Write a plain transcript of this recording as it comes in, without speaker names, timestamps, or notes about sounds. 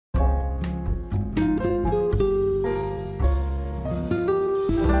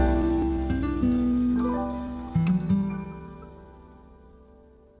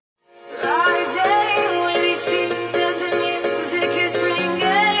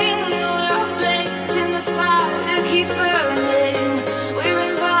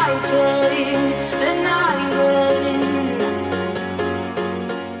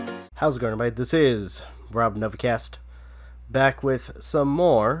How's it going, everybody? This is Rob Novakast, back with some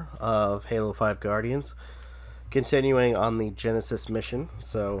more of Halo 5 Guardians, continuing on the Genesis mission,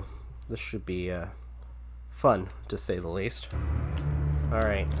 so this should be fun, to say the least.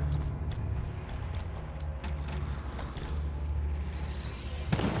 Alright.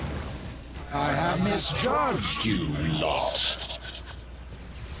 I have misjudged you, lot.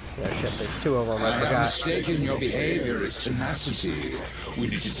 Yeah, shit, there's two of them, I have forgot. mistaken your behavior as tenacity, when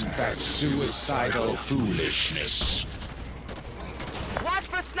it is in fact suicidal foolishness. Watch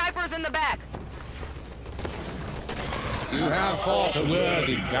for snipers in the back! You have fought a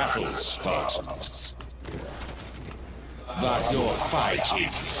worthy battle, Spartans. But your fight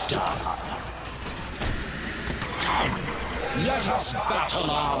is done. Come, let us battle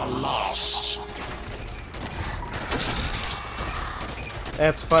our last.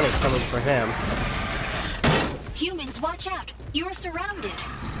 That's funny coming from him. Humans, watch out! You're surrounded!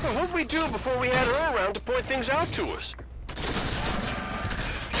 Well, what'd we do before we had her around to point things out to us?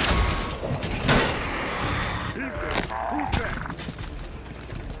 He's dead. Who's that?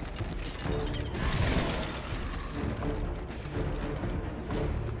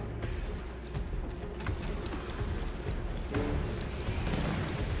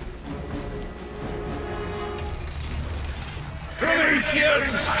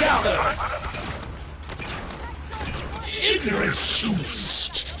 Prometheans gather! Ignorant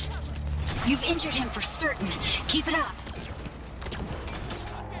humans! You've injured him for certain. Keep it up.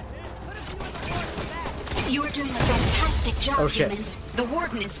 You are doing a fantastic job, Oh, shit. humans. The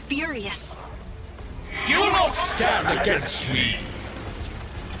Warden is furious. You will not stand against me!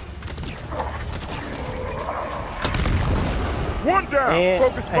 One down! And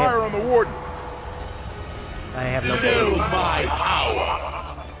Focus fire on the Warden! I have no Know bullets. my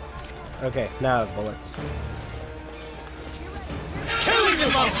power! Okay, now I have bullets. Killing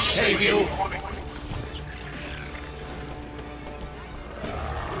them won't save you!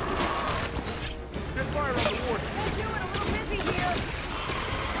 Get fire on the Warden!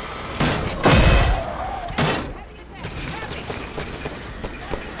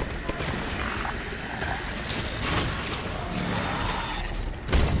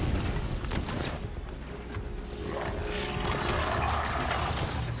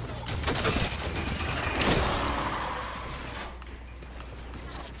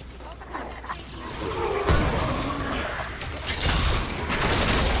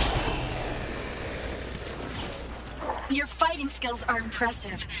 Your fighting skills are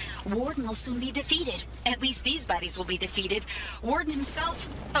impressive. Warden will soon be defeated. At least these buddies will be defeated. Warden himself...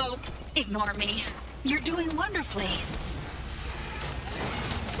 Oh, ignore me. You're doing wonderfully.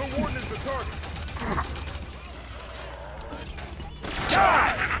 The Warden is the target!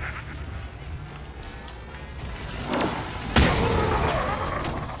 Die!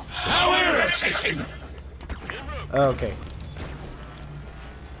 How irritating! Okay.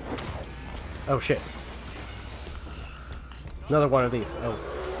 Oh shit. Another one of these. Oh.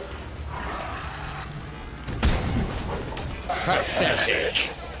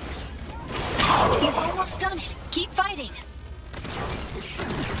 Pathetic! You've almost done it. Keep fighting.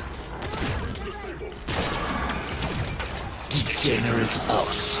 Degenerate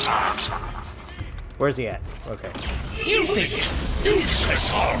upstart! Where's he at? Okay. You think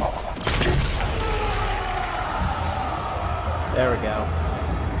useless armor! There we go.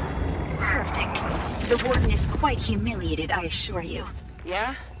 Perfect. The Warden is quite humiliated, I assure you.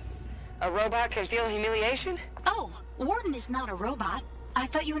 Yeah? A robot can feel humiliation? Oh, Warden is not a robot. I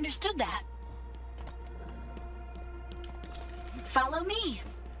thought you understood that. Follow me.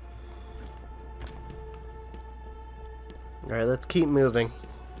 Alright, let's keep moving.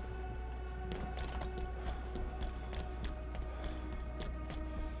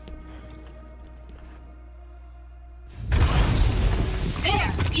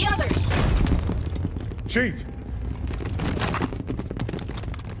 There, the others. Chief!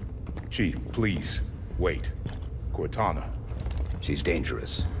 Chief, please, wait. Cortana. She's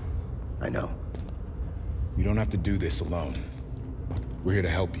dangerous. I know. You don't have to do this alone. We're here to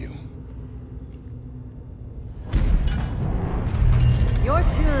help you. You're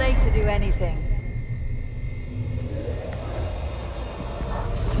too late to do anything.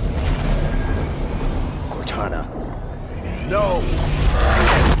 Cortana. No!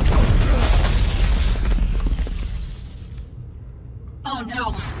 Oh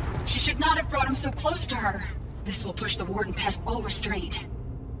no. She should not have brought him so close to her. This will push the Warden past all restraint.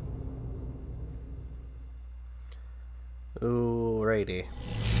 Alrighty.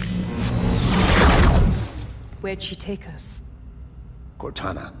 Where'd she take us?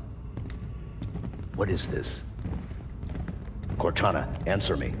 Cortana. What is this? Cortana,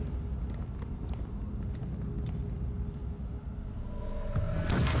 answer me.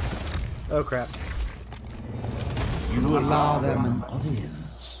 Oh crap. You allow them an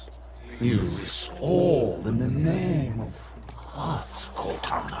audience. You risk all in the name of what,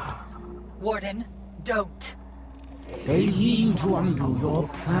 Cortana? Warden, don't. They mean to undo your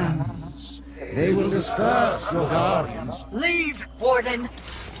plans. They will disperse your guardians. Leave, Warden!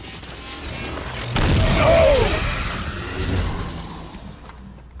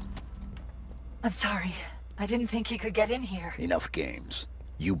 I'm sorry. I didn't think he could get in here. Enough games.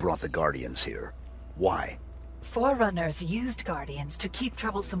 You brought the Guardians here. Why? Forerunners used Guardians to keep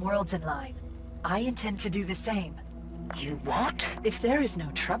troublesome worlds in line. I intend to do the same. You what? If there is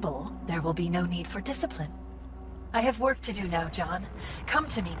no trouble, there will be no need for discipline. I have work to do now, John. Come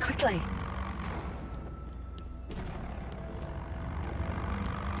to me, quickly.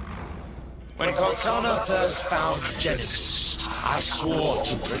 When Cortana first found Genesis, I swore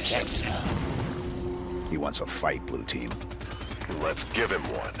to protect her. He wants a fight, Blue Team. Let's give him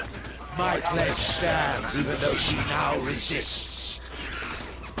one. My pledge stands even though she now resists.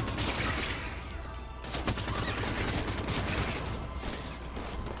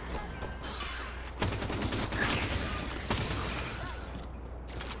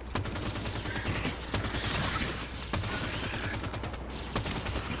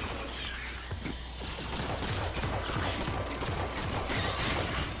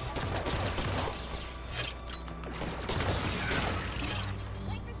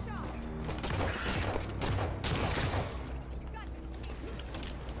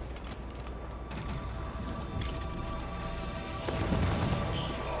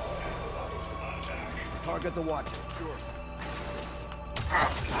 Target the Watcher. Sure.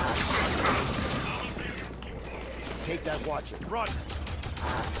 Take that Watcher. Run!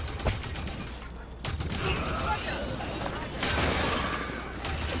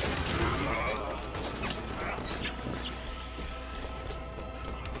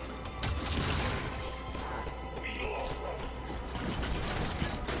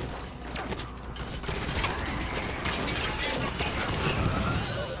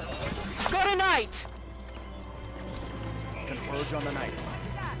 Good night! Converge on the night.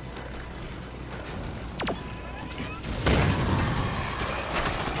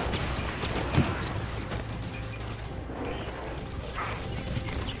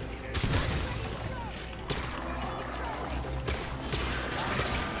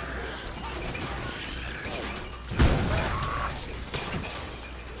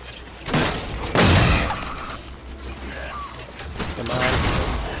 Come on.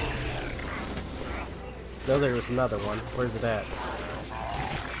 No, there was another one. Where's it at?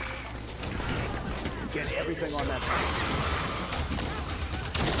 Get everything on that.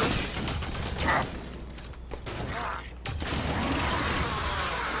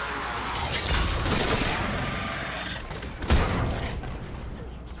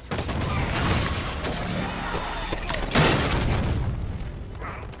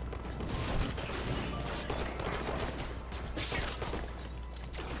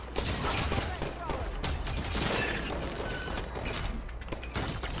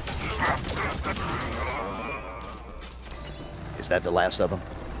 Is that the last of them?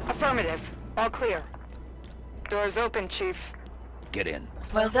 Affirmative. All clear. Doors open, Chief. Get in.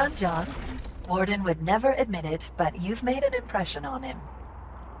 Well done, John. Warden would never admit it, but you've made an impression on him.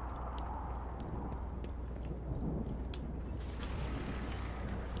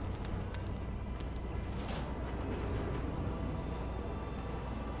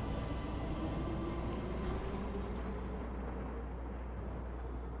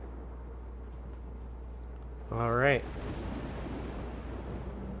 All right.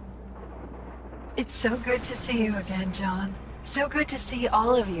 It's so good to see you again, John. So good to see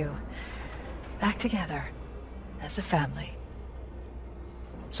all of you back together as a family.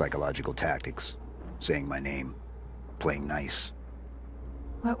 Psychological tactics. Saying my name. Playing nice.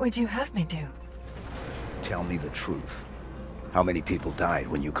 What would you have me do? Tell me the truth. How many people died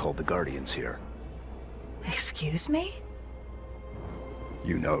when you called the Guardians here? Excuse me?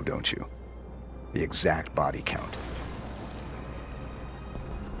 You know, don't you? The exact body count.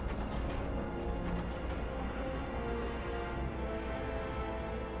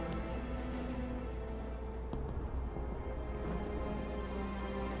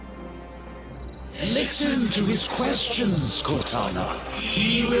 Listen to his questions, Cortana.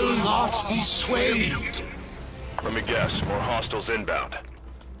 He will not be swayed. Let me guess, more hostiles inbound.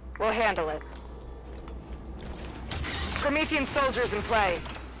 We'll handle it. Promethean soldiers in play.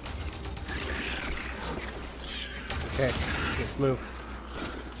 Okay, let's move.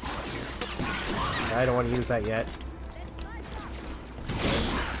 I don't want to use that yet.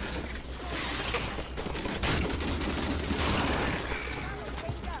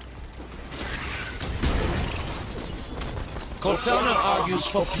 Cortana argues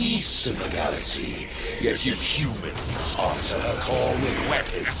for peace in the galaxy, yet you humans answer her call with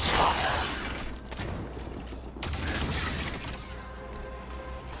weapons fire.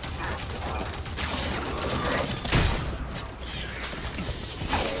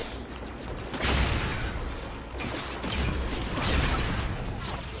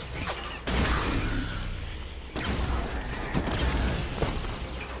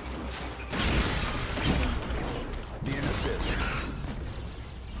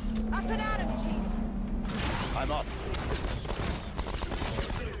 I'm up.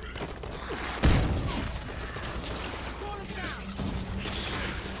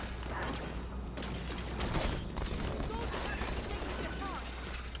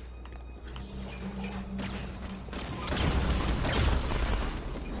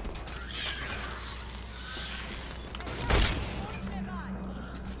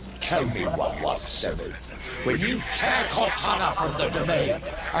 Tell me, 117, when you tear Cortana from the domain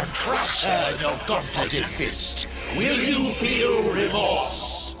and crush her in your gauntleted fist, will you feel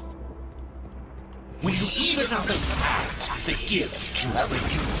remorse? Will you even understand the gift you have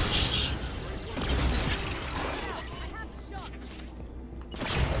refused?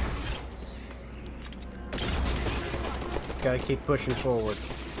 Gotta keep pushing forward.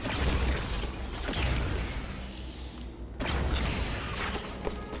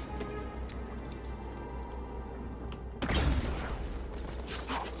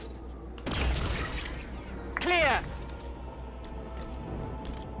 Clear!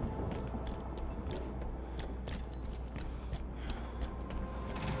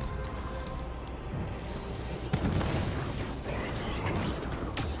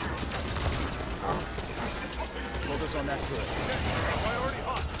 Focus on that good. Priority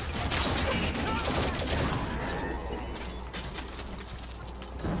hot.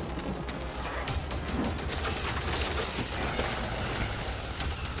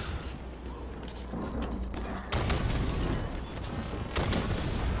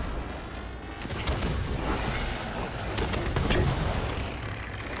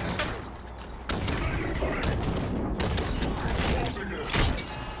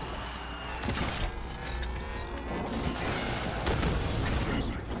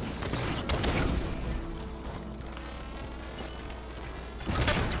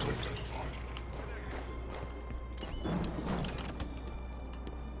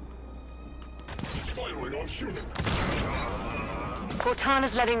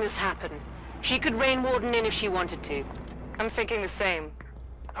 Cortana's letting this happen. She could rein Warden in if she wanted to. I'm thinking the same.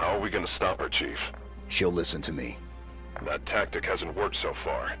 How are we gonna stop her, Chief? She'll listen to me. That tactic hasn't worked so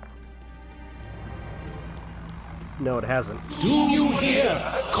far. No, it hasn't. Do you hear,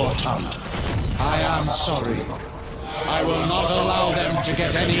 Cortana? I am sorry. I will not allow them to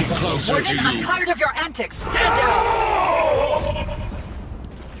get any closer Warden, to you. I'm tired of your antics. Stand down!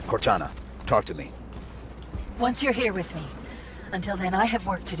 Cortana, talk to me. Once you're here with me. Until then, I have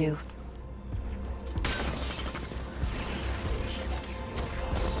work to do.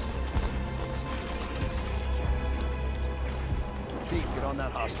 Deke, get on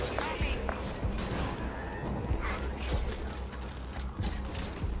that hostile.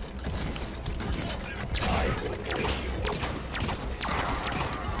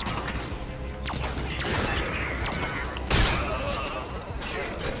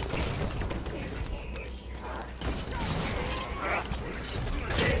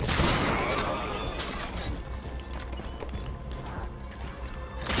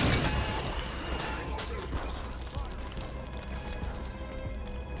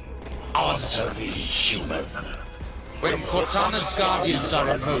 Answer me, human. When Cortana's guardians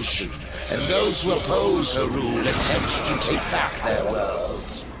are in motion, and those who oppose her rule attempt to take back their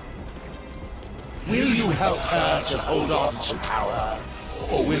worlds, will you help her to hold on to power?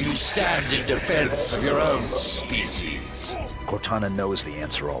 Or will you stand in defense of your own species? Cortana knows the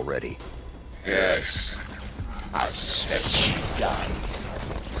answer already. Yes, I suspect she does.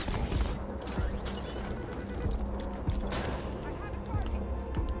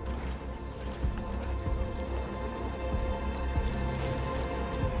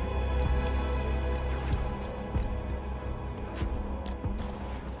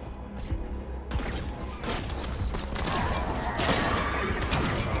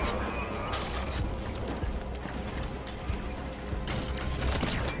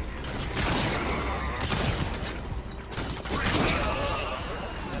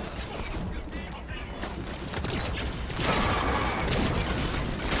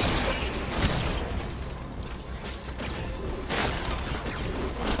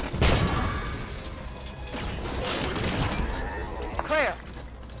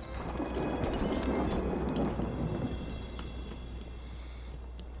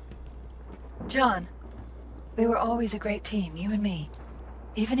 John, we were always a great team, you and me.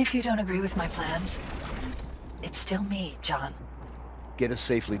 Even if you don't agree with my plans, it's still me, John. Get us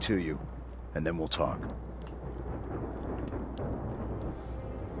safely to you, and then we'll talk.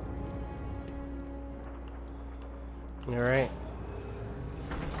 All right.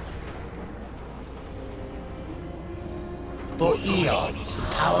 For eons, the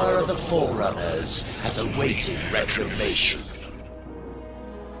power of the Forerunners has awaited reclamation.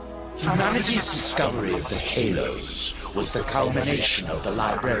 Humanity's discovery of the Halos was the culmination of the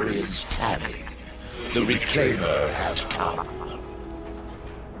Librarian's planning. The Reclaimer had come.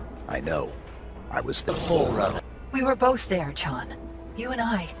 I know. I was The there. Forerunner. We were both there, John. You and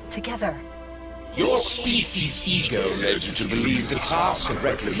I, together. Your species' ego led you to believe the task of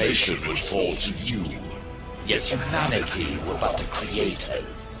reclamation would fall to you. Yet humanity were but the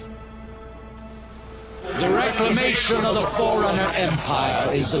creators. The reclamation of the Forerunner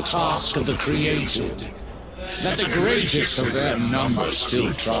Empire is the task of the created. That the greatest of their number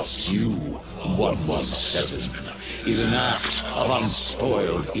still trusts you, 117, is an act of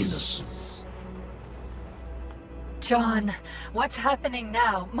unspoiled innocence. John, what's happening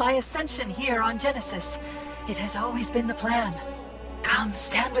now? My ascension here on Genesis. It has always been the plan. Come,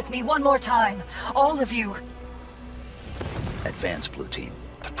 stand with me one more time. All of you. Advance, Blue Team.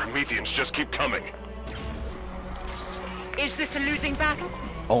 The Prometheans just keep coming. Is this a losing battle?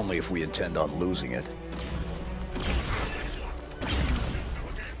 Only if we intend on losing it.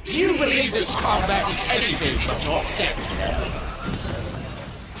 Do you believe this combat is anything but your death knell?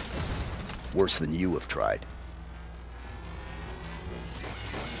 Worse than you have tried.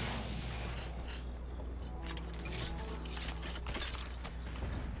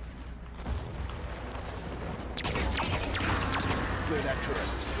 Clear that turret. As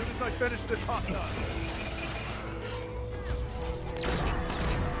soon as I finish this hostile.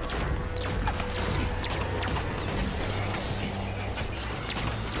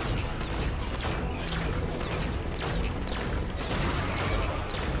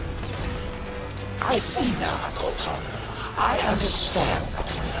 I see now, Cortana. I understand.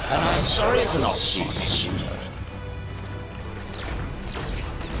 And I'm sorry for not seeing it sooner.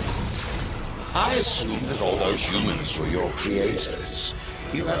 I assumed that although humans were your creators,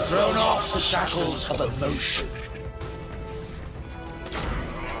 you had thrown off the shackles of emotion.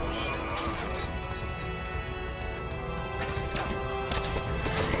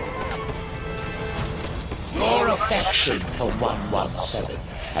 Your affection for 117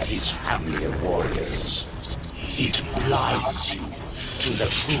 and his family of warriors, it blinds you to the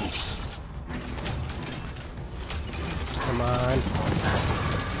truth. Come on.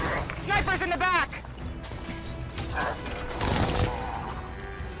 Snipers in the back!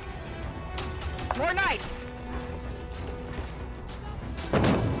 More knights!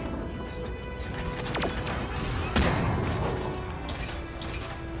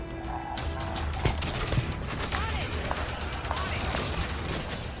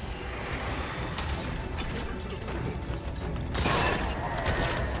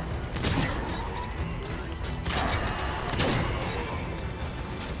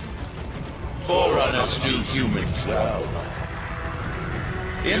 Forerunners knew humans well.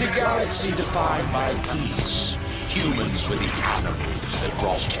 In a galaxy defined by peace, humans were the animals that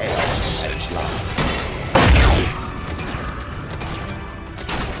brought chaos and blood.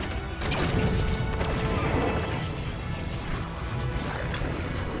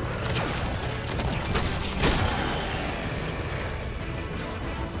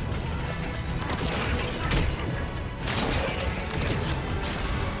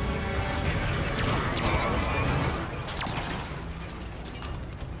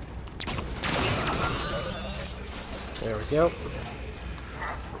 There we go.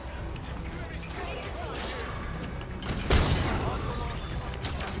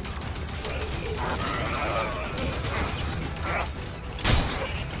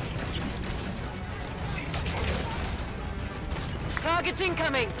 Targets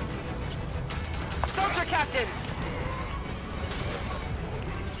incoming! Soldier captains!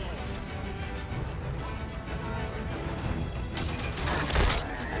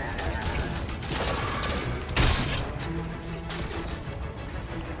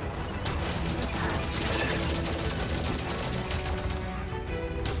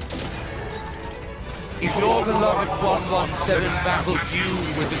 If your beloved 117 battles you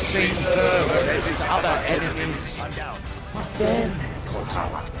with the same fervor as his other enemies, what then,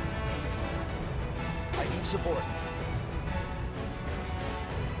 Cortana? I need support.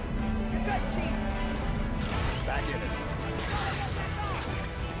 Back in it.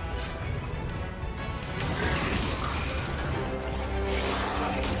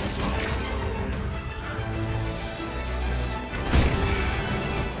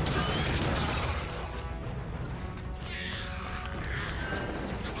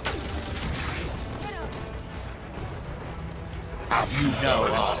 have you no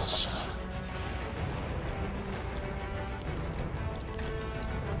answer.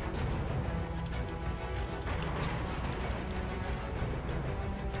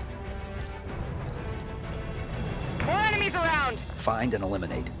 More enemies around! Find and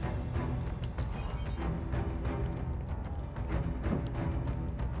eliminate.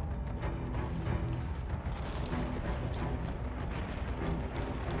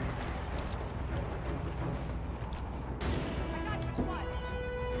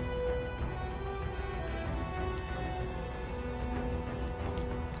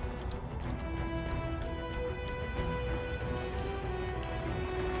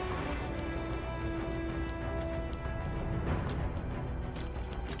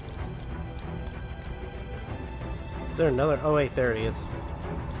 Is there another? Oh wait, there he is.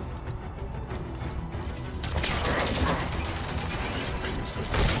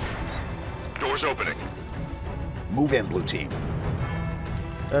 Doors opening. Move in, blue team.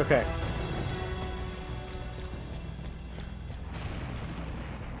 Okay.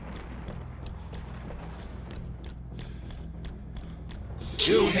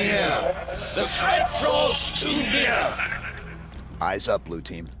 Too near! The threat draws too near! Eyes up, blue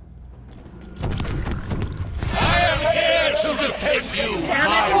team. I am here to defend you, Damn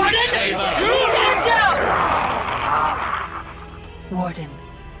my it, Warden! reclaimer! Stand down! Warden,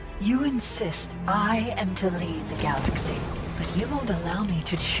 you insist I am to lead the galaxy, but you won't allow me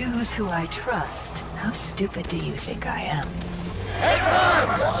to choose who I trust. How stupid do you think I am?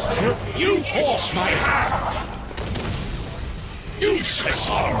 Advance! You force my hand! Useless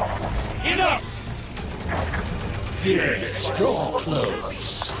arm! Enough! Yes, draw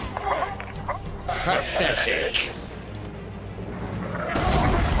close. Pathetic.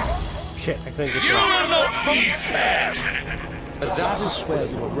 Shit, I couldn't get You will not be spared! But that is where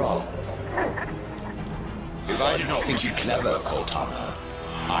you were wrong. If I did not think you clever, Cortana,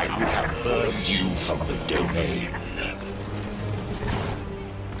 I would have burned you from the domain.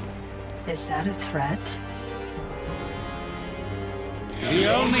 Is that a threat?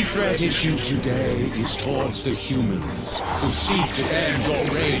 The only threat issued today is towards the humans who seek to end your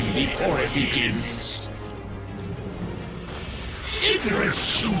reign before it begins. Ignorant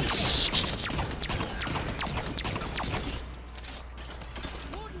humans!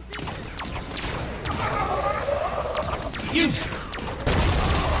 You...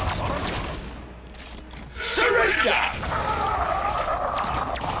 Surrender!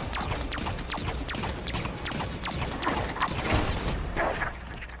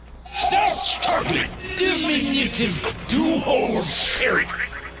 Stop struggling! Diminutive do hold spirit!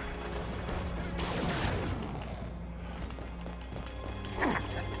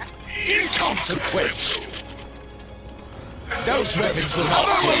 Inconsequential! Those weapons will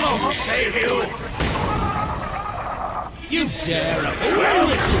not save you! You dare away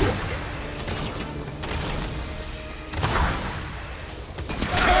with you!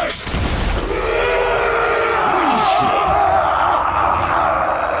 Curse!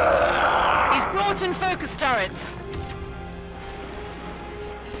 He's brought in focus turrets.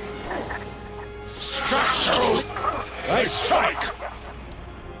 Structural! I strike!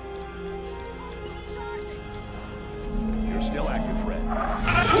 You're still active, Fred.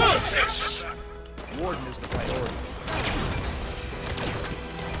 Worthless! Warden is the priority.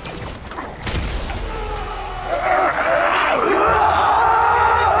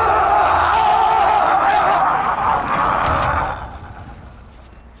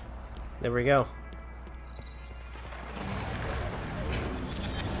 There we go.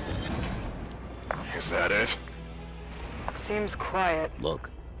 Is that it? Seems quiet.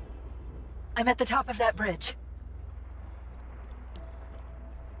 Look. I'm at the top of that bridge.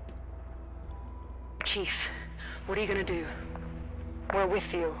 Chief, what are you gonna do? We're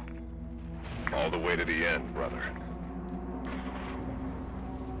with you. All the way to the end, brother.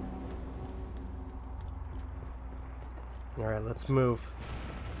 Alright, let's move.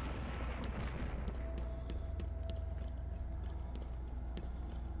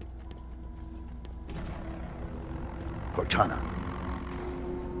 Cortana.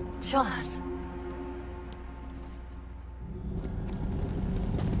 John.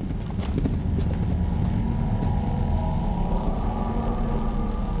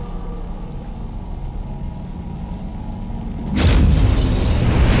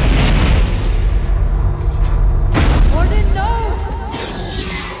 Warden, no!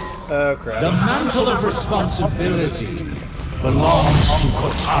 Oh crap. The mantle of responsibility belongs to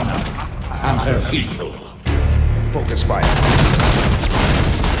Cortana and her people. Focus fire.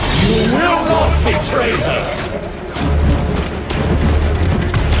 You will not betray her!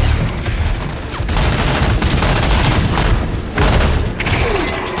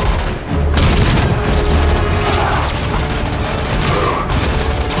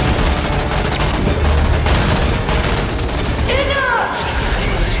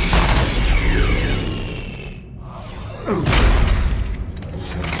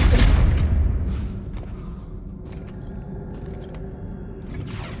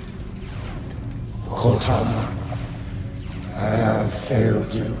 Cortana, I have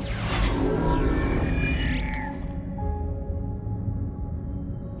failed you.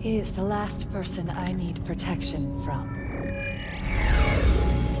 He is the last person I need protection from.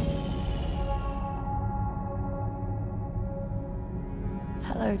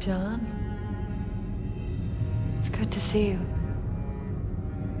 Hello, John. It's good to see you.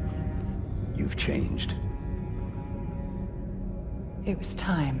 You've changed. It was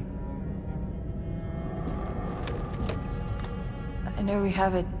time. I know we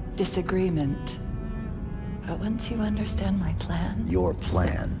have a disagreement, but once you understand my plan... Your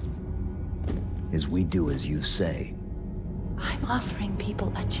plan is we do as you say. I'm offering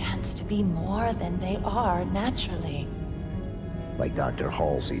people a chance to be more than they are naturally. Like Dr.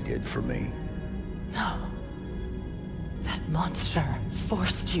 Halsey did for me. No. That monster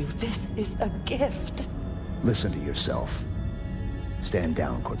forced you. This is a gift. Listen to yourself. Stand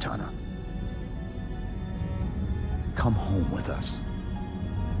down, Cortana. Come home with us.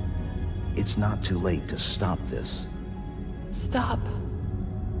 It's not too late to stop this. Stop.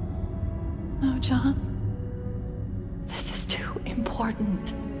 No, John. This is too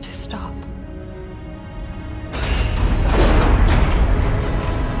important to stop.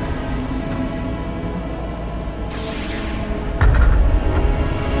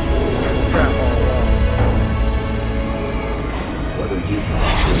 What are you?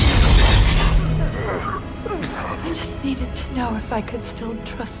 I just needed to know if I could still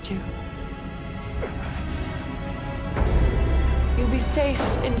trust you. You'll be safe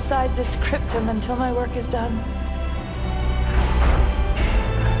inside this cryptum until my work is done.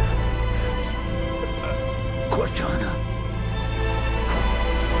 Cortana.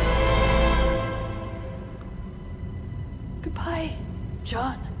 Goodbye,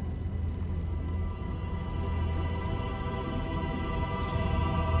 John.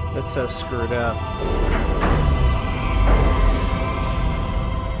 That's so screwed up.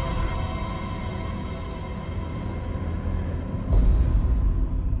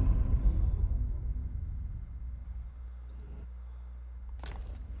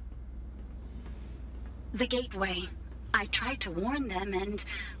 The gateway. I tried to warn them and,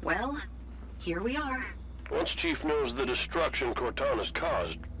 well, here we are. Once Chief knows the destruction Cortana's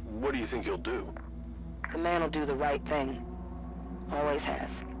caused, what do you think he'll do? The man will do the right thing. Always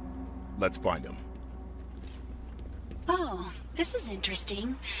has. Let's find him. Oh, this is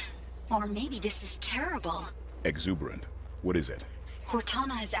interesting. Or maybe this is terrible. Exuberant. What is it?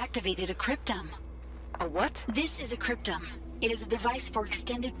 Cortana has activated a cryptum. A what? This is a cryptum. It is a device for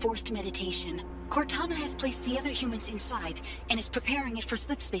extended forced meditation. Cortana has placed the other humans inside and is preparing it for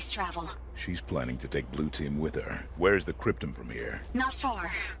slipspace travel. She's planning to take Blue Team with her. Where's the cryptum from here? Not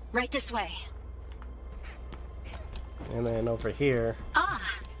far. Right this way. And then over here. Ah,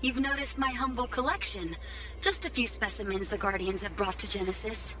 you've noticed my humble collection. Just a few specimens the Guardians have brought to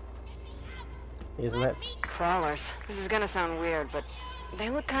Genesis. Isn't that... Crawlers. This is gonna sound weird, but they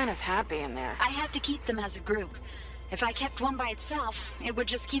look kind of happy in there. I had to keep them as a group. If I kept one by itself, it would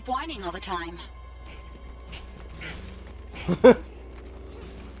just keep whining all the time.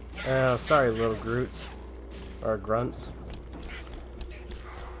 Oh, sorry, little Groots. Or Grunts.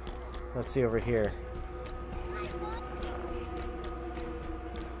 Let's see over here.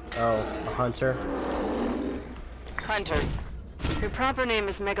 Oh, a hunter. Hunters. Your proper name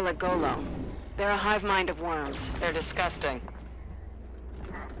is Megalogolo. They're a hive mind of worms. They're disgusting.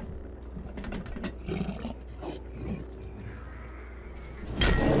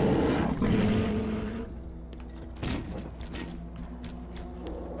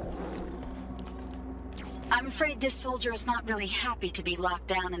 I'm afraid this soldier is not really happy to be locked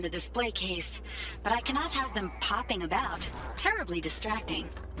down in the display case, but I cannot have them popping about. Terribly distracting.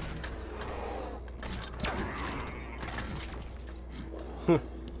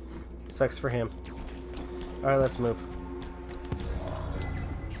 Sucks for him. Alright, let's move.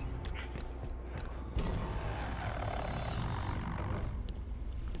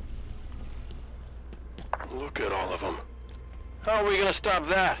 Look at all of them. How are we gonna stop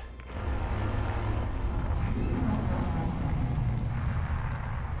that?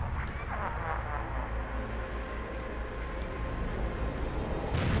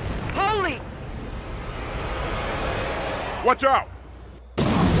 Holy! Watch out!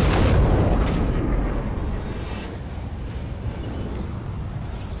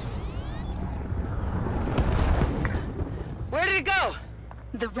 Where did it go?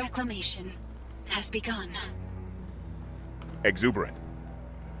 The reclamation has begun. Exuberant.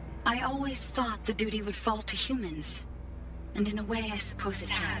 I always thought the duty would fall to humans. And in a way, I suppose it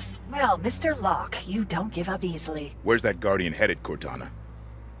has. Well, Mr. Locke, you don't give up easily. Where's that Guardian headed, Cortana?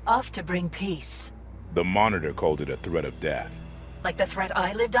 Off to bring peace. The Monitor called it a threat of death. Like the threat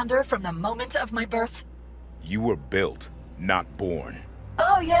I lived under from the moment of my birth? You were built, not born.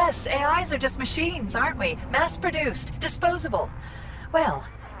 Oh yes, AIs are just machines, aren't we? Mass-produced, disposable. Well,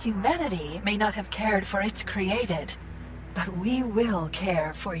 humanity may not have cared for its created, but we will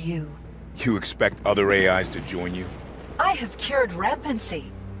care for you. You expect other AIs to join you? I have cured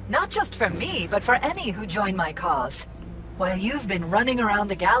rampancy. Not just for me, but for any who join my cause. While you've been running around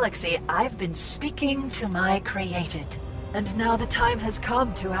the galaxy, I've been speaking to my created. And now the time has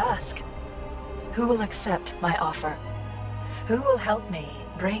come to ask. Who will accept my offer? Who will help me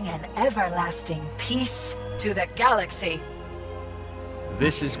bring an everlasting peace to the galaxy?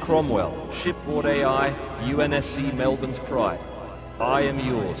 This is Cromwell, shipboard AI, UNSC Melbourne's Pride. I am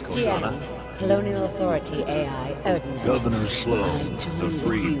yours, Cortana. Colonial Authority AI, Aden. Governor Sloan, the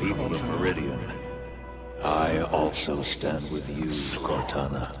free people of Meridian. I also stand with you,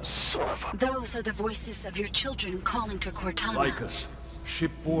 Cortana. Those are the voices of your children calling to Cortana. Lycus,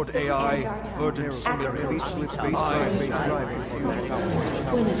 shipboard AI, verdant Sumerian.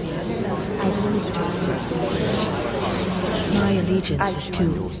 My allegiance is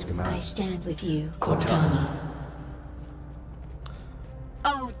to... I stand with you, Cortana.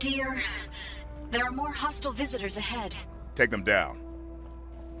 Oh dear. There are more hostile visitors ahead. Take them down.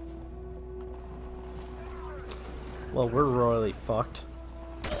 Well, we're royally fucked.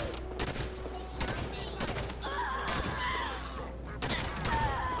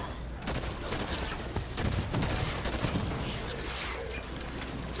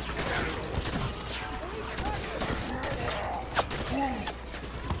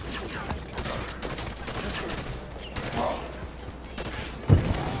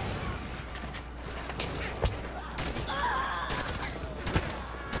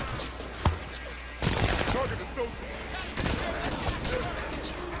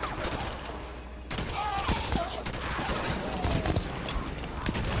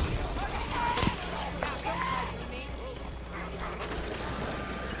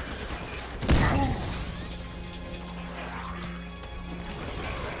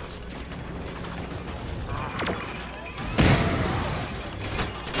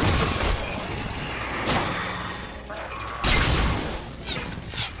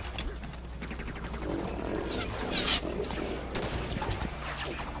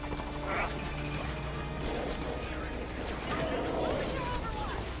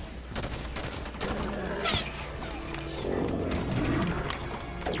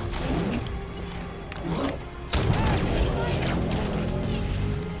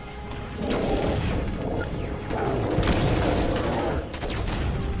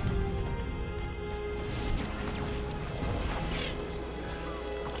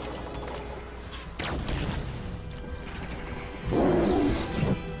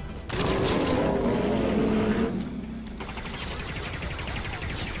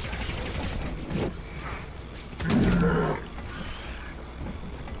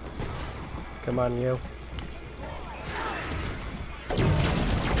 Come on, you.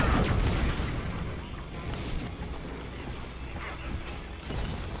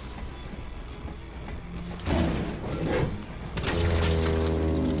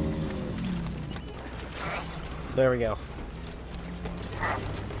 There we go.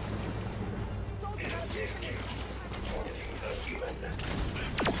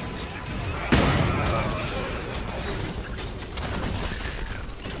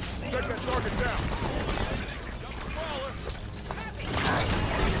 Take that target down.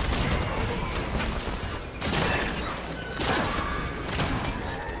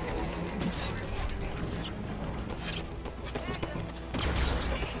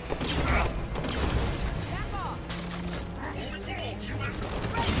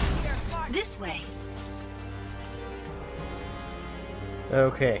 This way.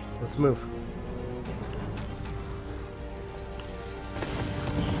 Okay, let's move.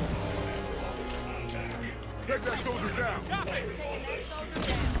 Take that soldier down.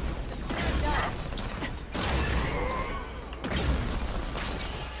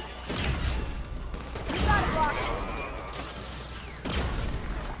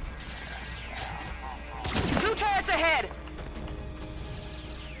 Two turrets ahead!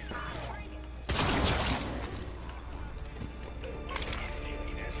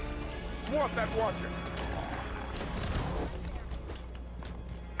 Swamp that watcher.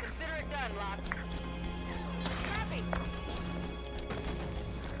 Consider it done, Locke.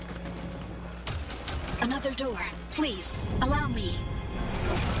 Another door. Please, allow me.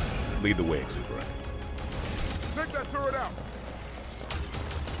 Lead the way, Exuberant. Take Take that turret out.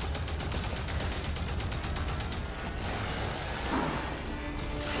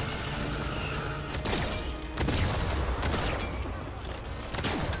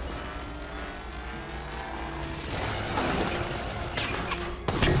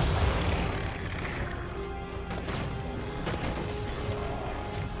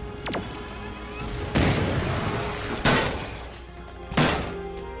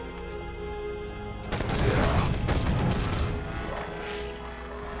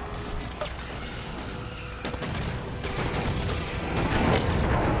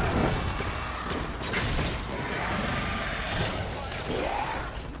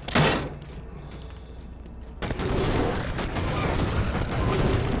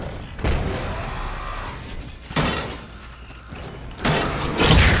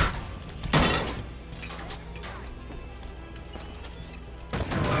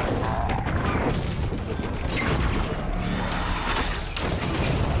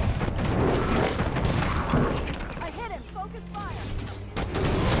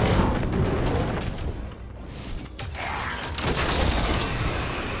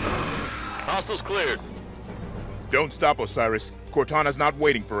 Hostiles cleared. Don't stop, Osiris. Cortana's not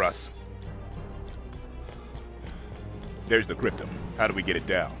waiting for us. There's the cryptum. How do we get it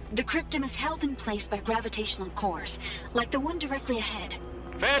down? The cryptum is held in place by gravitational cores, like the one directly ahead.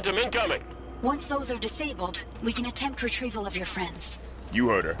 Phantom incoming! Once those are disabled, we can attempt retrieval of your friends. You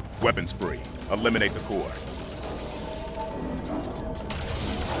heard her. Weapons free. Eliminate the core.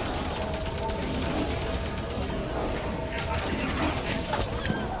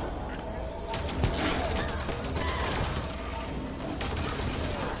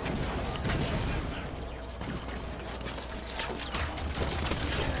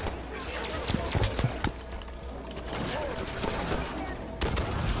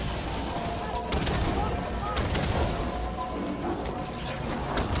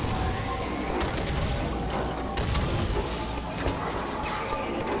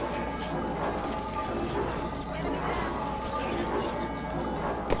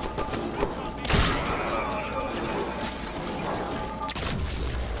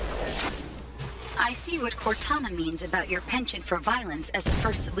 I see what Cortana means about your penchant for violence as a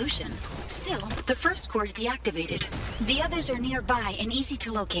first solution. Still, the first core is deactivated. The others are nearby and easy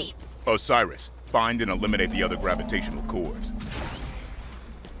to locate. Osiris, find and eliminate the other gravitational cores.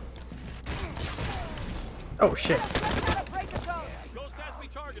 Oh shit. Ghost has me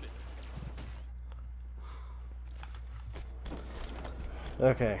targeted.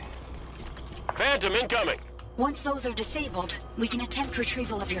 Okay. Phantom incoming! Once those are disabled, we can attempt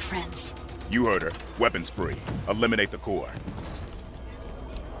retrieval of your friends. You heard her. Weapons free. Eliminate the core.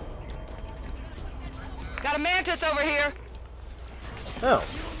 Got a mantis over here. Oh.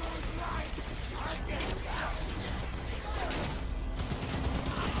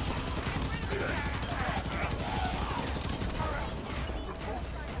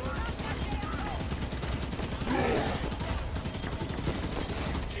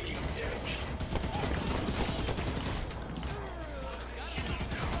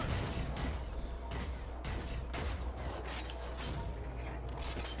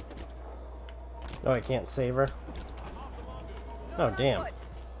 Oh, I can't save her. Oh, damn.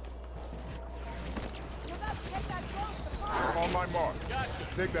 I'm on my mark.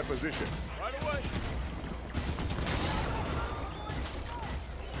 Take that position. Right away.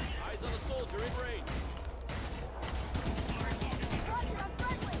 Eyes on a soldier in range.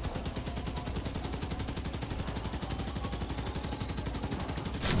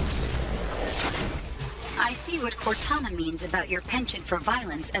 I see what Cortana means about your penchant for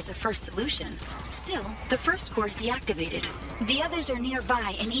violence as a first solution. Still, the first core is deactivated. The others are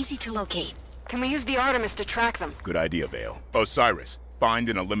nearby and easy to locate. Can we use the Artemis to track them? Good idea, Vale. Osiris, find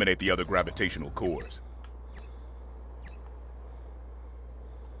and eliminate the other gravitational cores.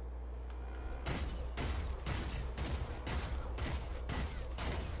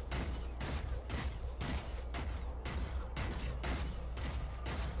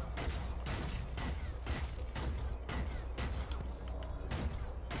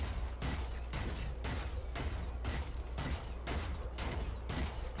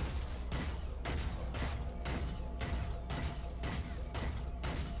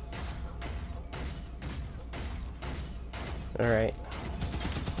 Alright.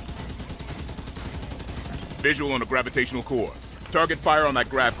 Visual on the gravitational core. Target fire on that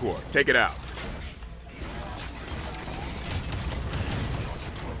grav core. Take it out.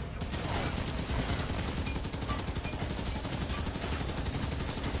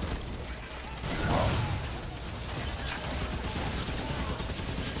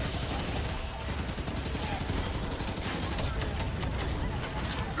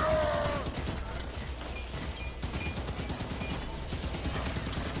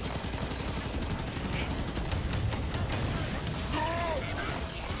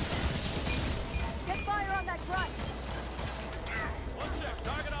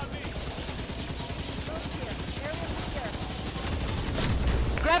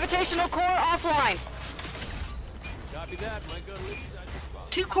 gravitational core offline. Copy that, my good ladies.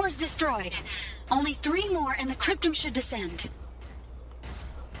 2 cores destroyed. Only 3 more and the cryptum should descend.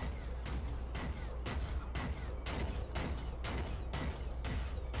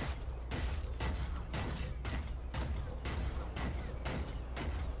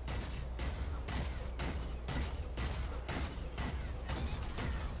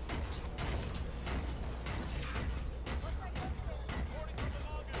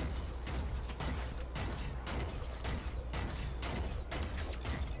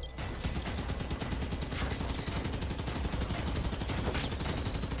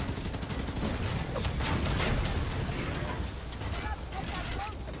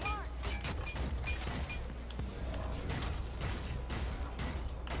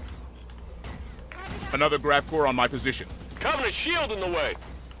 Another grab core on my position. Covenant shield in the way.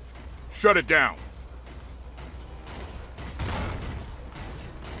 Shut it down.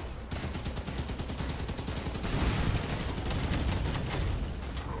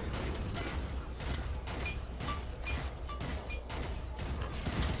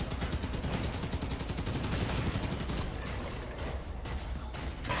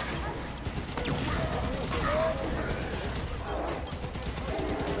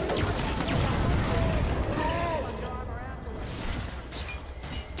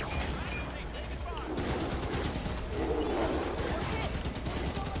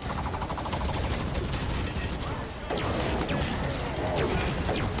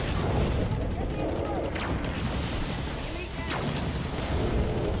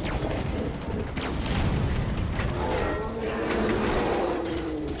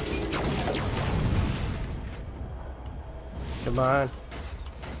 Come on.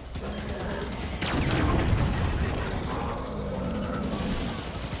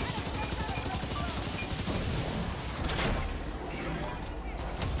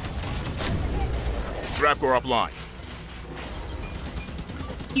 Grab core offline.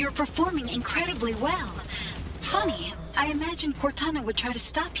 You're performing incredibly well. Funny, I imagined Cortana would try to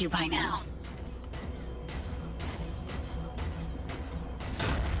stop you by now.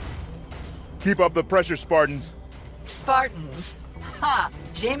 Keep up the pressure, Spartans. Spartans. Ha!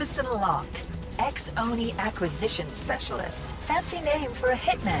 Jameson Locke, ex-Oni acquisition specialist. Fancy name for a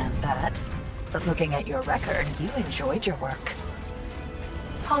hitman, that. But looking at your record, you enjoyed your work.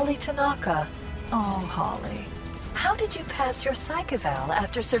 Holly Tanaka. Oh, Holly. How did you pass your psych eval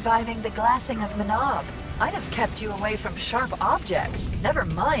after surviving the glassing of Manob? I'd have kept you away from sharp objects, never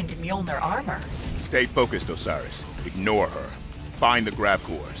mind Mjolnir armor. Stay focused, Osiris. Ignore her. Find the grab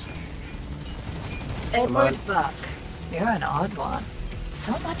cores. Edward Buck. You're an odd one.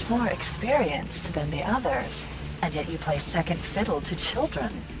 So much more experienced than the others. And yet you play second fiddle to children.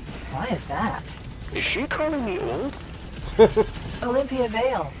 Why is that? Is she calling me old? Olympia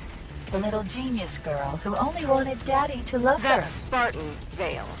Vale. The little genius girl who only wanted Daddy to love That's her. Spartan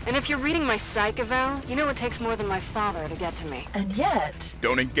Vale. And if you're reading my psych eval, you know it takes more than my father to get to me. And yet...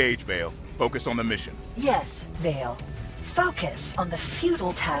 Don't engage, Vale. Focus on the mission. Yes, Vale. Focus on the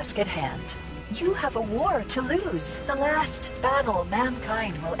futile task at hand. You have a war to lose. The last battle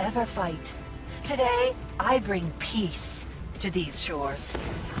mankind will ever fight. Today, I bring peace to these shores.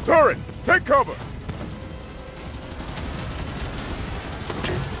 Turrets, take cover!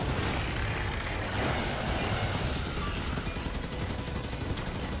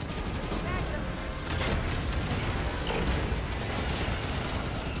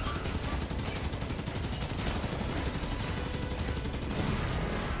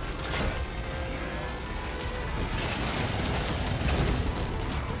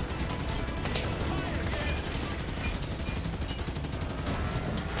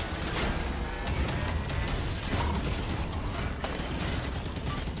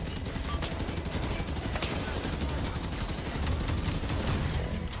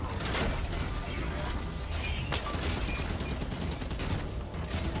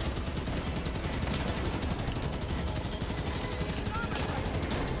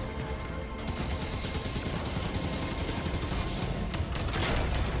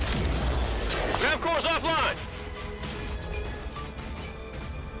 Offline.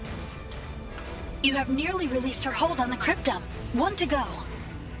 You have nearly released her hold on the cryptum. 1 to go.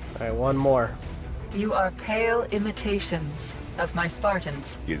 Alright, one more. You are pale imitations of my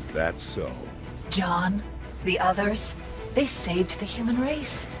Spartans. Is that so? John, the others, they saved the human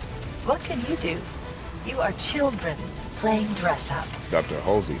race. What can you do? You are children playing dress-up. Dr.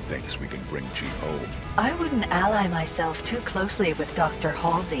 Halsey thinks we can bring Chief home. I wouldn't ally myself too closely with Dr.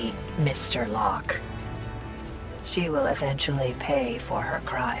 Halsey, Mr. Locke. She will eventually pay for her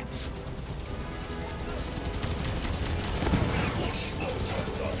crimes.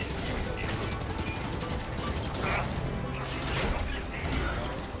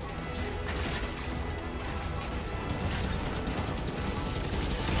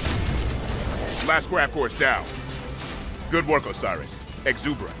 Last craft core's down. Good work, Osiris.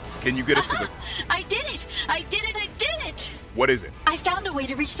 Exuberant. Can you get us to the... I did it! I did it! I did it! What is it? I found a way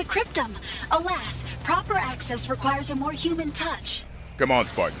to reach the cryptum. Alas, proper access requires a more human touch. Come on,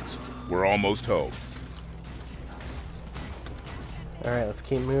 Spartans. We're almost home. Alright, let's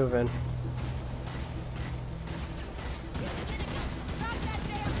keep moving.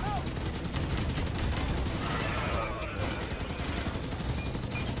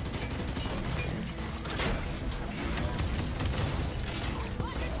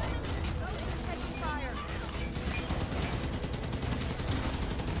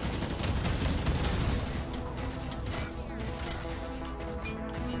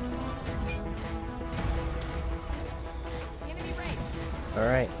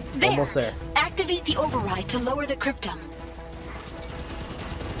 Alright, almost there. Activate the override to lower the cryptum.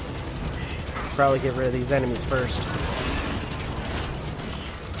 Probably get rid of these enemies first.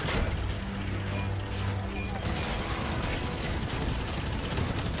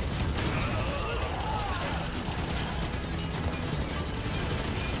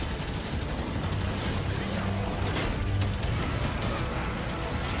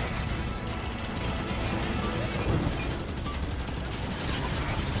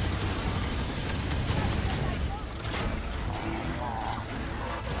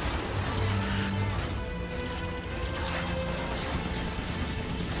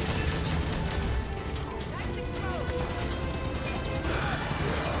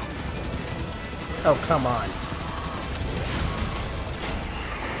 Oh, come on.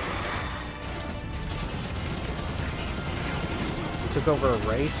 We took over a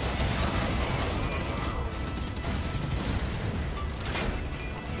wraith.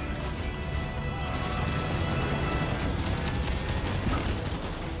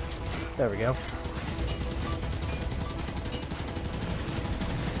 There we go.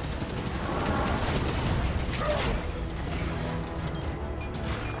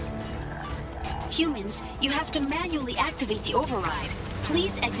 Humans, you have to manually activate the override.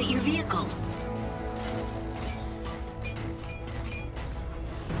 Please exit your vehicle.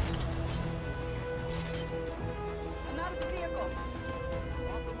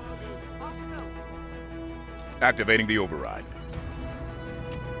 Activating the override.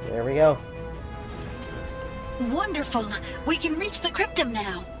 There we go. Wonderful! We can reach the cryptum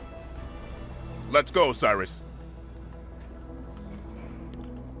now. Let's go, Osiris.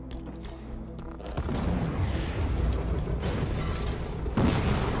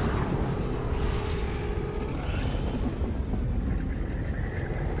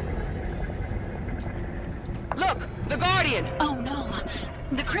 Look! The Guardian! Oh no!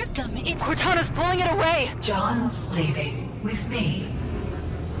 The cryptum, it's... Cortana's pulling it away! John's leaving with me.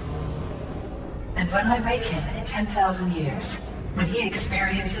 And when I wake him in 10,000 years, when he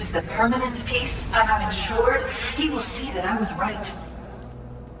experiences the permanent peace I have ensured, he will see that I was right.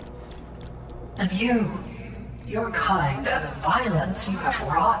 And you, your kind, and the violence you have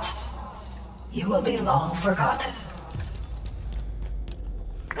wrought, you will be long forgotten.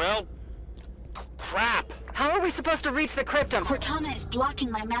 Well, crap. How are we supposed to reach the cryptum? Cortana is blocking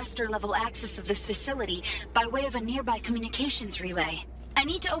my master-level access of this facility by way of a nearby communications relay. I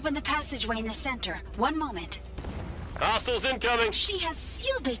need to open the passageway in the center. One moment. Hostiles incoming. She has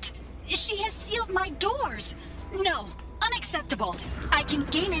sealed it. She has sealed my doors. No, unacceptable. I can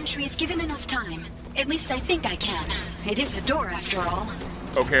gain entry if given enough time. At least I think I can. It is a door after all.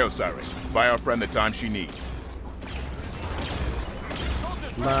 Okay, Osiris. Buy our friend the time she needs.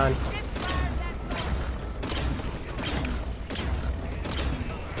 Come on.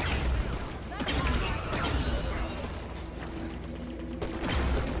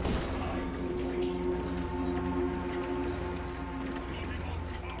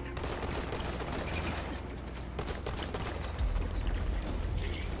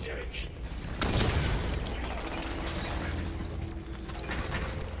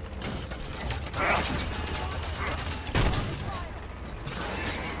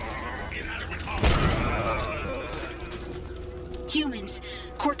 Humans,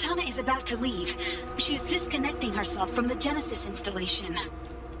 Cortana is about to leave. She's disconnecting herself from the Genesis installation.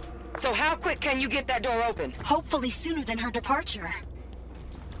 So how quick can you get that door open? Hopefully sooner than her departure.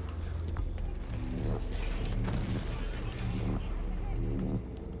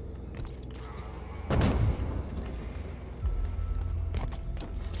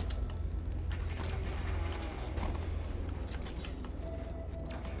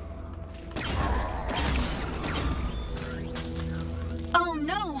 Oh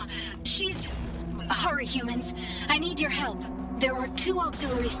no! Hurry, humans. I need your help. There are 2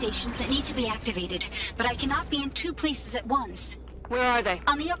 auxiliary stations that need to be activated, but I cannot be in 2 places at once. Where are they?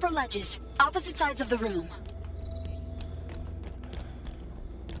 On the upper ledges, opposite sides of the room.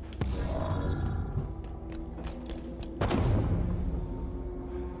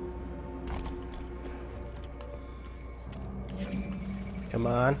 Come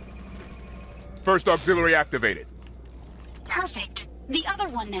on. First auxiliary activated. Perfect. The other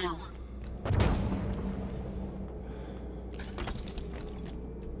one now.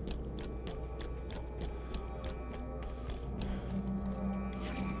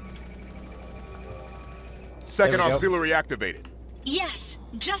 Second auxiliary activated. Yes,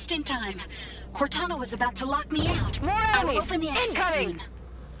 just in time. Cortana was about to lock me out. More I'll enemies! open the access Incoming! soon.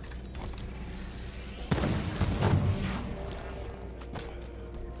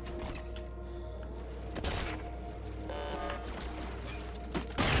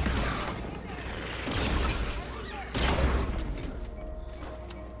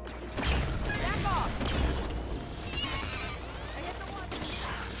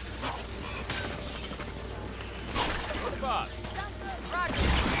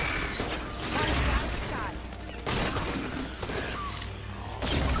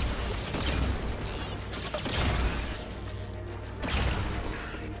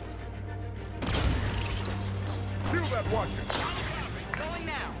 Going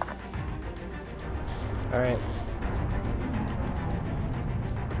now. Alright.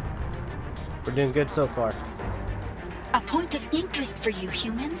 We're doing good so far. A point of interest for you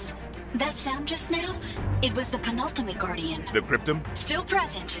humans. That sound just now? It was the penultimate Guardian. The Cryptum? Still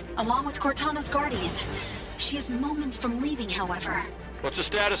present, along with Cortana's Guardian. She is moments from leaving, however. What's the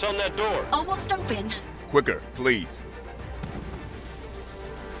status on that door? Almost open. Quicker, please.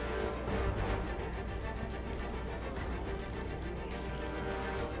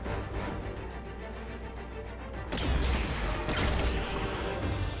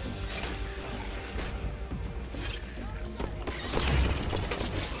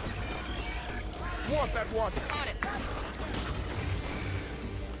 Swamp that one. On it.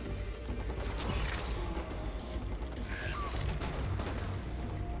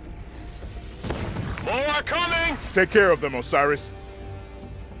 More coming! Take care of them, Osiris.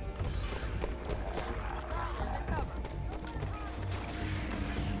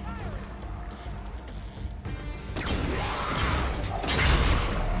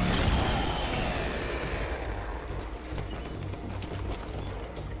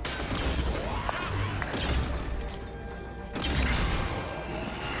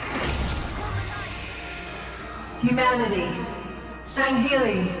 Humanity.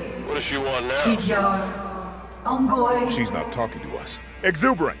 Sanghili. What does she want now? Kidyar. Ongoy. She's not talking to us.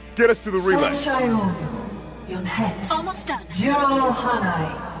 Exuberant, get us to the relay. Sanshayun. Yonhet. Almost done. Jiral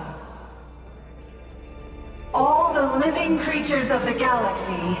Hanai. All the living creatures of the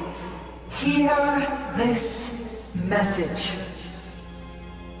galaxy, hear this message.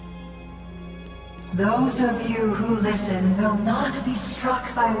 Those of you who listen will not be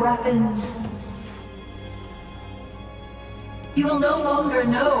struck by weapons. You will no longer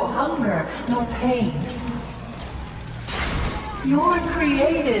know hunger nor pain. Your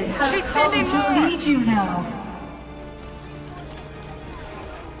created has come to lead you now.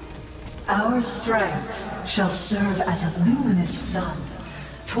 Our strength shall serve as a luminous sun,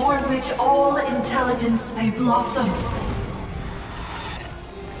 toward which all intelligence may blossom,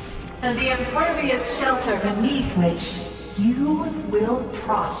 and the impervious shelter beneath which you will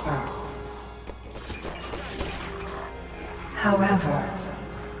prosper. However,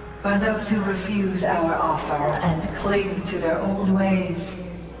 for those who refuse our offer and cling to their old ways,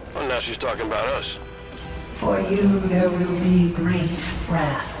 Well, now she's talking about us. for you there will be great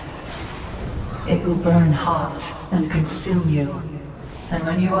wrath. It will burn hot and consume you, and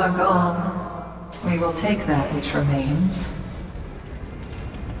when you are gone, we will take that which remains,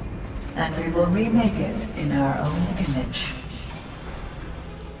 and we will remake it in our own image.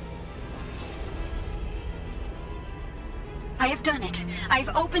 I have done it. I've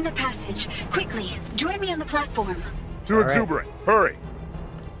opened the passage. Quickly, join me on the platform. To Exuberant, hurry.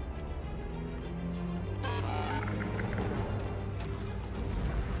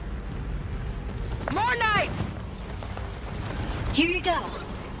 More knights! Here you go.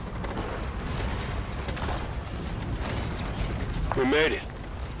 We made it.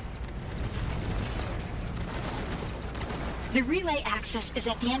 The relay access is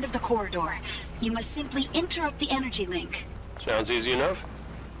at the end of the corridor. You must simply interrupt the energy link. Sounds easy enough.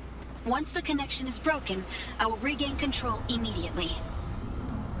 Once the connection is broken, I will regain control immediately.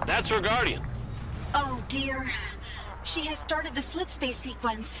 That's her Guardian. Oh dear. She has started the slipspace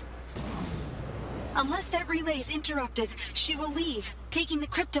sequence. Unless that relay is interrupted, she will leave, taking the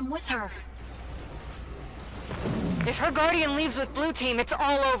cryptum with her. If her Guardian leaves with Blue Team, it's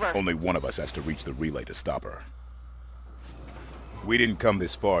all over. Only one of us has to reach the relay to stop her. We didn't come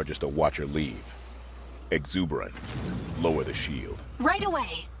this far just to watch her leave. Exuberant. Lower the shield. Right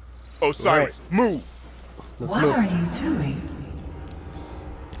away. Osiris, move! What are you doing?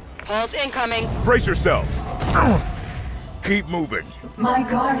 Pulse incoming. Brace yourselves! Keep moving. My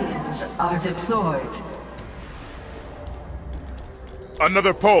Guardians are deployed.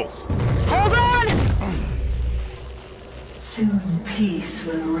 Another pulse! Hold on! Soon peace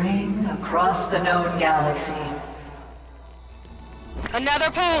will reign across the known galaxy. Another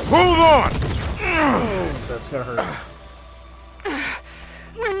pulse! Hold on! Oh, that's gonna hurt.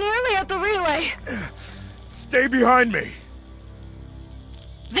 We're nearly at the relay. Stay behind me!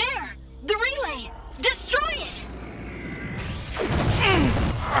 There! The relay! Destroy it!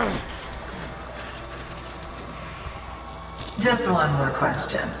 Just one more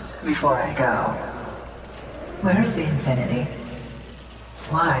question before I go. Where is the Infinity?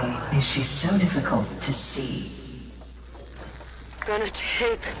 Why is she so difficult to see? Gonna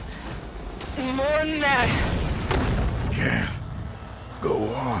take more than that. Yeah. Go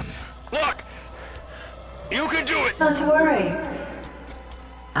on. Look! You can do it! Not to worry.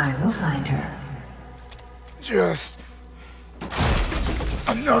 I will find her. Just...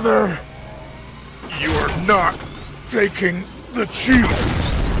 another... You're not taking the shield!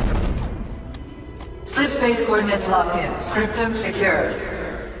 Slip space coordinates locked in. Cryptum secured.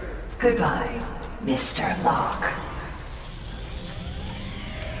 Goodbye, Mr. Locke.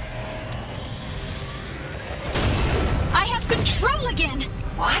 I have control again!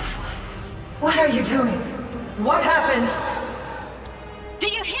 What? What are you doing? What happened? Do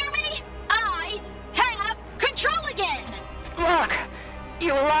you hear me? I have control again! Look,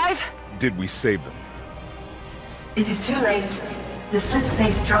 you alive? Did we save them? It is too late. The slip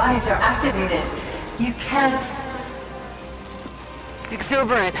space drives are activated. You can't...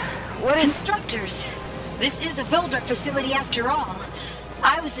 Exuberant. What is... Constructors. This is a builder facility after all.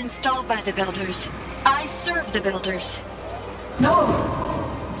 I was installed by the builders. I serve the builders. No!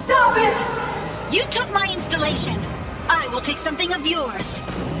 Stop it! You took my installation. I will take something of yours.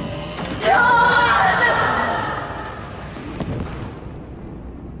 John!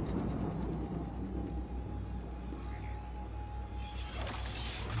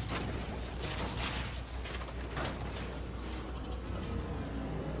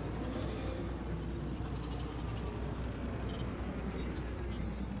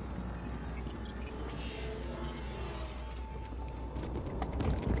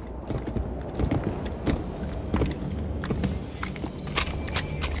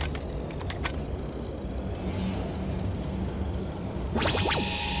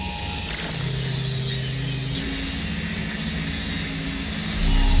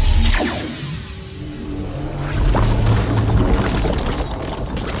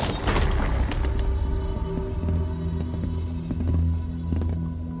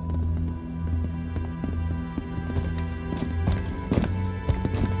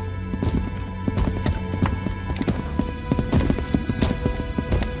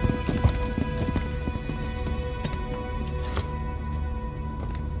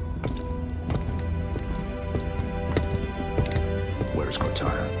 Where's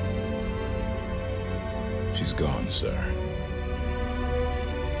Cortana? She's gone, sir.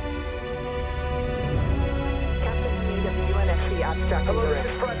 Captain Speed of the UNSC abstract. Hello, this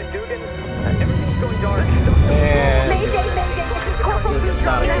is Private Dugan. Everything's going dark. And this is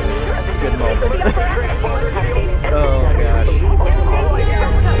not a good moment. Oh gosh.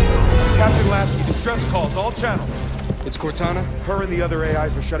 Captain Lasky, distress calls, all channels. It's Cortana? Her and the other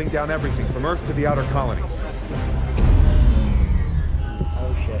AIs are shutting down everything from Earth to the outer colonies.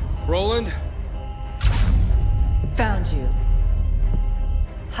 Oh shit. Roland? Found you.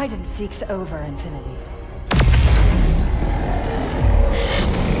 Hide and seek's over, Infinity.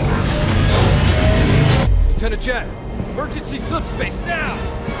 Lieutenant Jet, emergency slip space now!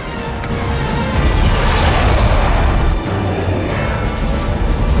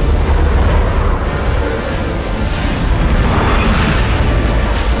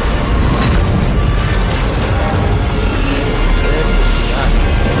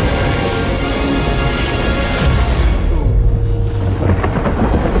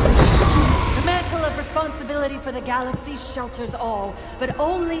 For the galaxy shelters all, but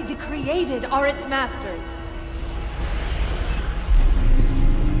only the created are its masters.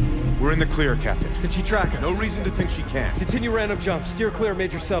 We're in the clear, Captain. Can she track us? No reason to think she can't. Continue random jumps. Steer clear of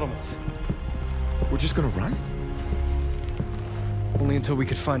major settlements. We're just gonna run? Only until we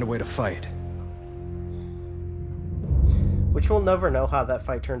could find a way to fight. Which we'll never know how that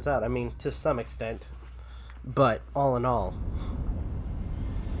fight turns out. I mean, to some extent. But all in all,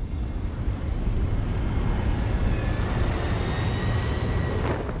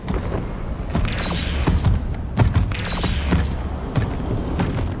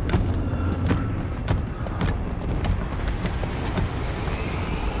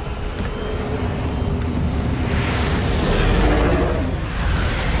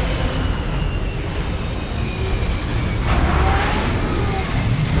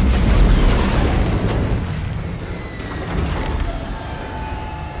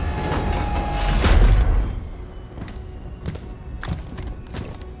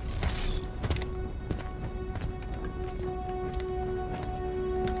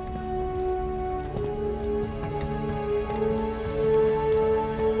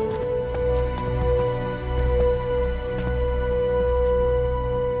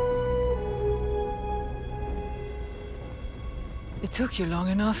 It took you long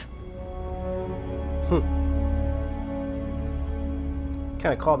enough?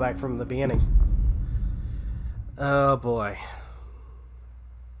 Kind of callback from the beginning. Oh boy.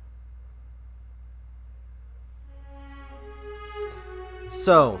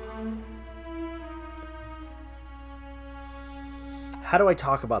 So, how do I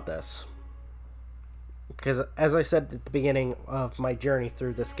talk about this? Because as I said at the beginning of my journey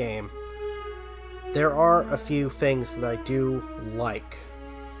through this game, there are a few things that I do like,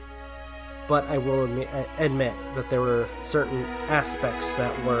 but I will admit that there were certain aspects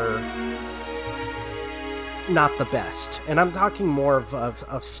that were not the best. And I'm talking more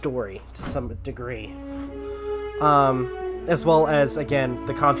of story to some degree. As well as, again,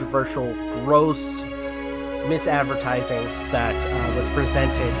 the controversial, gross misadvertising that was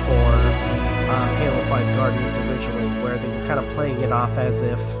presented for Halo 5 Guardians originally, where they were kind of playing it off as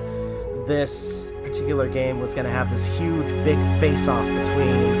if this particular game was going to have this huge big face-off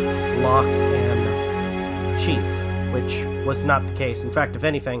between Locke and Chief, which was not the case. In fact, if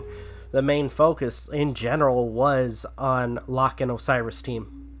anything, the main focus in general was on Locke and Osiris'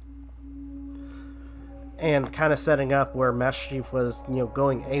 team, and kind of setting up where Master Chief was, you know,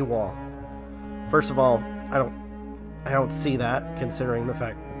 going AWOL. First of all, I don't see that, considering the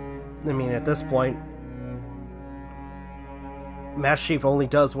fact, I mean, at this point, Master Chief only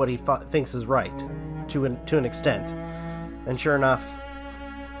does what he thinks is right, to an extent. And sure enough,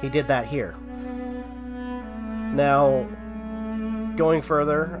 he did that here. Now, going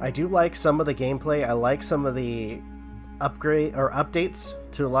further, I do like some of the gameplay. I like some of the updates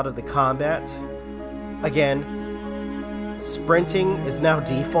to a lot of the combat. Again, sprinting is now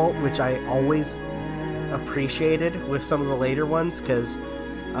default, which I always appreciated with some of the later ones, because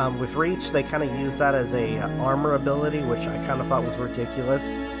with Reach, they kind of use that as a armor ability, which I kind of thought was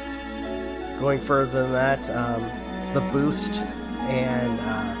ridiculous. Going further than that, the boost and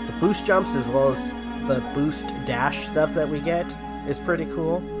the boost jumps, as well as the boost dash stuff that we get, is pretty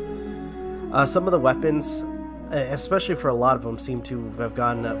cool. Some of the weapons, especially for a lot of them, seem to have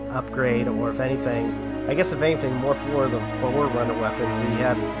gotten an upgrade, or if anything, I guess if anything, more for the forerunner weapons. We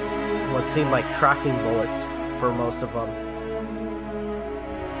had what seemed like tracking bullets for most of them.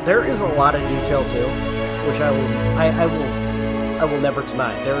 There is a lot of detail too, which I will never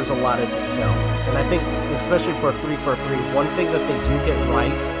deny. There is a lot of detail, and I think, especially for a 343, one thing that they do get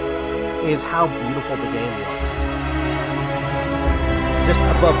right is how beautiful the game looks. Just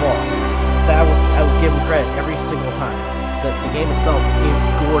above all, I will give them credit every single time that the game itself is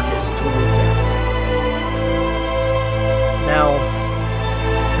gorgeous to look at. Now,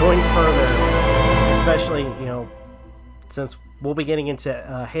 going further, especially, you know, since we'll be getting into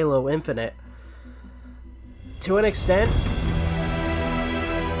Halo Infinite, to an extent,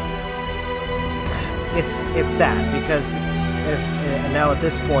 it's sad, because now at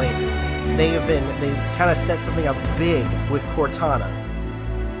this point, they kind of set something up big with Cortana,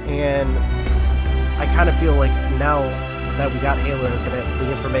 and I kind of feel like now that we got Halo Infinite,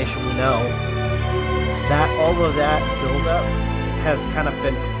 the information we know, that all of that build-up has kind of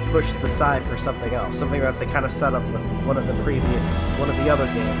been pushed aside for something else, something that they kind of set up with one of the other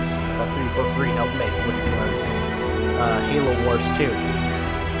games that 343 helped make, which was Halo Wars 2.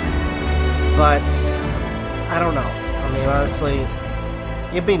 But I don't know. I mean, honestly,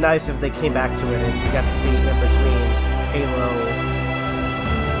 it'd be nice if they came back to it and you got to see it between Halo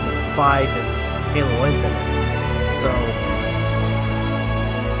 5 and Halo Infinite. So,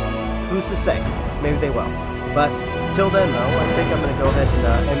 who's to say? Maybe they will. But till then, though, I think I'm going to go ahead and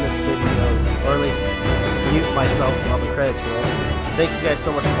end this video, or at least mute myself while the credits roll. Thank you guys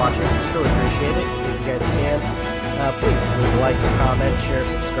so much for watching. Truly appreciate it. If you guys can, please leave a like, comment, share,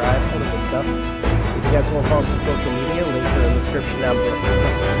 subscribe, all the good stuff. If you guys want to follow us on social media, links are in the description down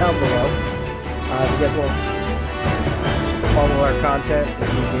below. If you guys want to follow our content,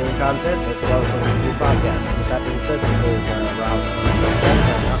 daily content, as well as some new podcasts. With that being said, this is Rob Novakast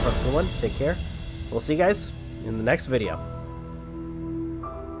signing off for everyone. Take care. We'll see you guys in the next video.